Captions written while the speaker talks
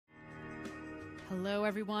Hello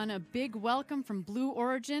everyone, a big welcome from Blue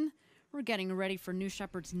Origin. We're getting ready for New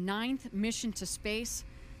Shepard's 9th mission to space.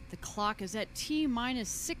 The clock is at T-minus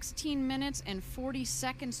 16 minutes and 40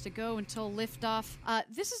 seconds to go until liftoff.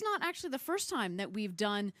 This is not actually the first time that we've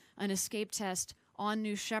done an escape test on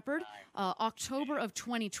New Shepard. October of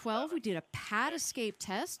 2012, we did a pad escape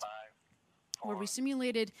test where we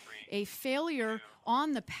simulated a failure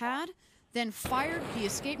on the pad, then fired the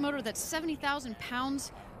escape motor. That's 70,000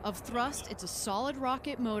 pounds of thrust. It's a solid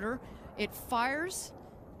rocket motor. It fires,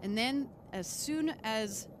 and then as soon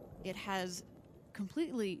as it has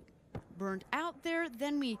completely burned out there,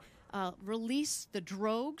 then we release the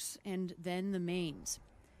drogues and then the mains.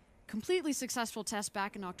 Completely successful test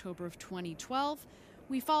back in October of 2012.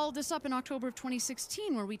 We followed this up in October of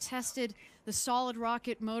 2016 where we tested the solid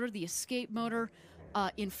rocket motor, the escape motor,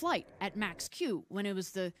 in flight at max Q, when it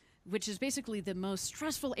was which is basically the most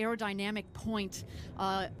stressful aerodynamic point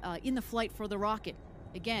in the flight for the rocket.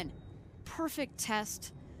 Again, perfect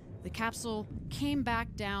test. The capsule came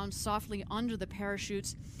back down softly under the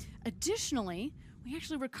parachutes. Additionally, we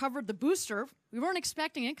actually recovered the booster. We weren't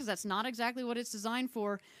expecting it because that's not exactly what it's designed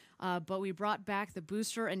for, but we brought back the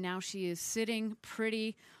booster, and now she is sitting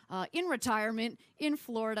pretty in retirement in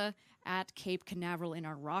Florida at Cape Canaveral in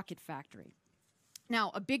our rocket factory.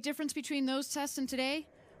 Now, a big difference between those tests and today,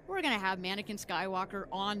 we're going to have Mannequin Skywalker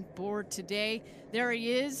on board today. There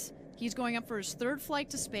he is. He's going up for his 3rd flight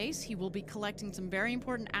to space. He will be collecting some very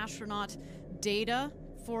important astronaut data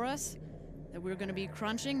for us that we're going to be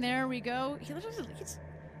crunching. There we go. He's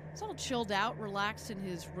all chilled out, relaxed in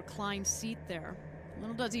his reclined seat there.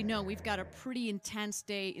 Little does he know, we've got a pretty intense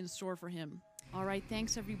day in store for him. All right,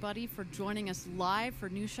 thanks everybody for joining us live for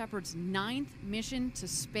New Shepard's 9th mission to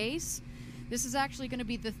space. This is actually going to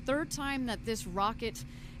be the 3rd time that this rocket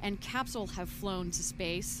and capsule have flown to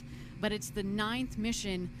space, but it's the 9th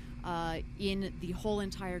mission in the whole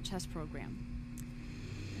entire test program.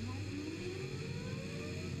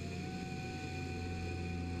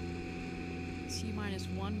 T-minus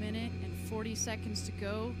 1 minute and 40 seconds to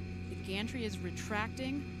go. The gantry is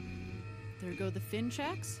retracting. There go the fin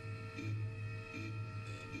checks.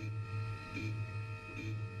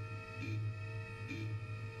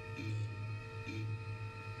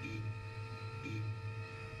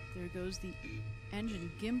 There goes the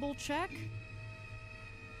engine gimbal check.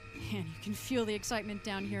 Man, you can feel the excitement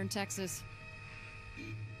down here in Texas.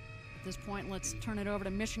 At this point, let's turn it over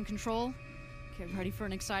to mission control. Get ready for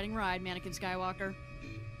an exciting ride, Mannequin Skywalker.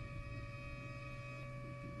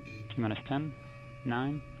 T-minus 10,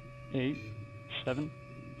 9, 8, 7,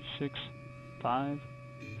 6, 5,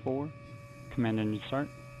 4. Command engine start.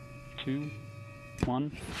 2,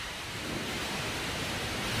 1.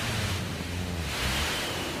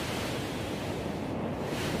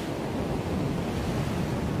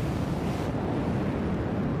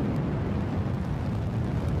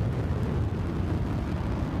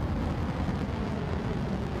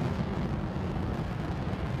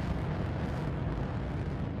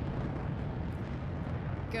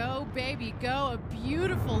 Go, baby, go. A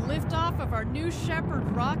beautiful liftoff of our New Shepard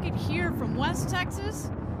rocket here from West Texas.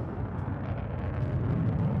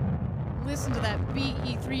 Listen to that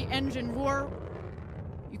BE-3 engine roar.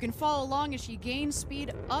 You can follow along as she gains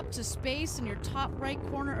speed up to space in your top right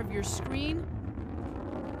corner of your screen.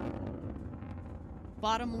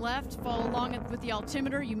 Bottom left, follow along with the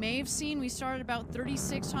altimeter. You may have seen we started about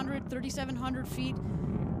 3,600, 3,700 feet.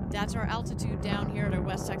 That's our altitude down here at our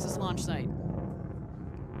West Texas launch site.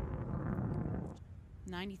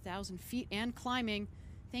 90,000 feet and climbing.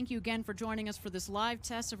 Thank you again for joining us for this live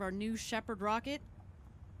test of our New Shepard rocket.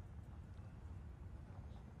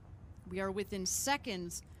 We are within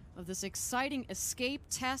seconds of this exciting escape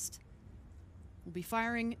test. We'll be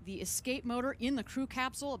firing the escape motor in the crew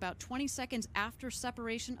capsule about 20 seconds after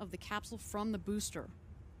separation of the capsule from the booster.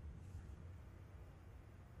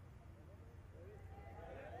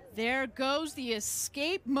 There goes the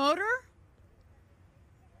escape motor.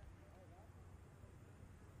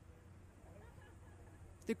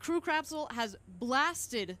 The crew capsule has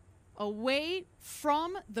blasted away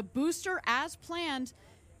from the booster as planned.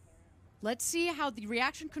 Let's see how the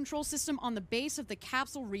reaction control system on the base of the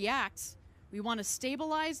capsule reacts. We want to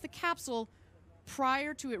stabilize the capsule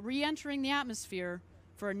prior to it re-entering the atmosphere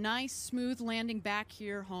for a nice, smooth landing back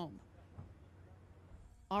here home.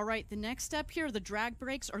 All right, the next step here, the drag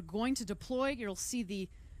brakes are going to deploy. You'll see the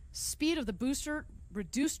speed of the booster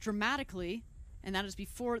reduced dramatically, and that is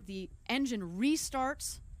before the engine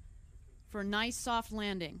restarts for a nice soft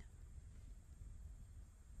landing.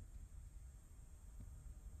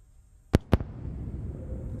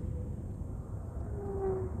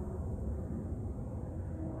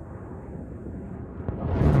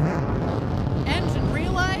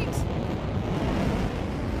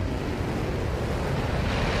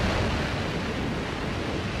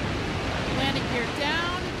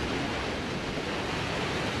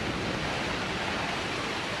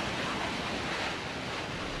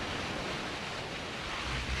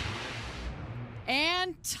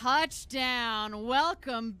 Touchdown.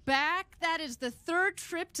 Welcome back. That is the third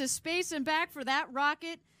trip to space and back for that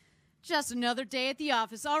rocket. Just another day at the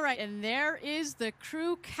office. All right, and there is the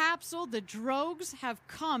crew capsule. The drogues have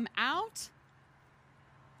come out.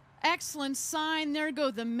 Excellent sign. There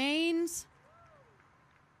go the mains.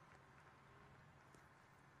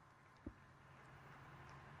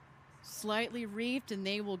 Slightly reefed, and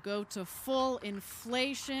they will go to full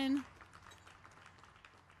inflation.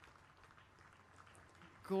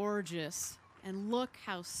 Gorgeous. And look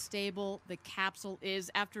how stable the capsule is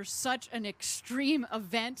after such an extreme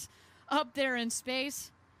event up there in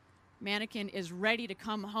space. Mannequin is ready to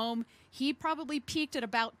come home. He probably peaked at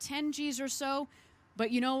about 10 Gs or so,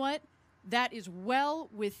 but you know what? That is well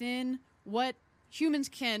within what humans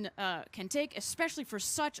can take, especially for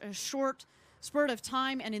such a short spurt of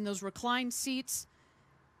time and in those reclined seats.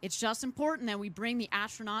 It's just important that we bring the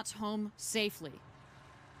astronauts home safely.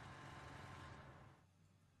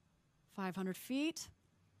 500 feet.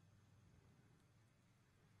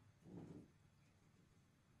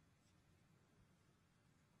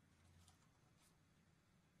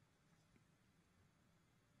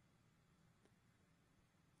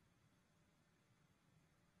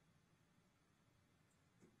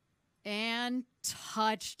 And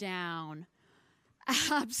touchdown.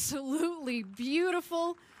 Absolutely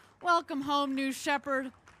beautiful. Welcome home, New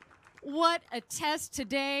Shepard. What a test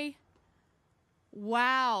today.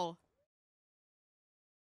 Wow.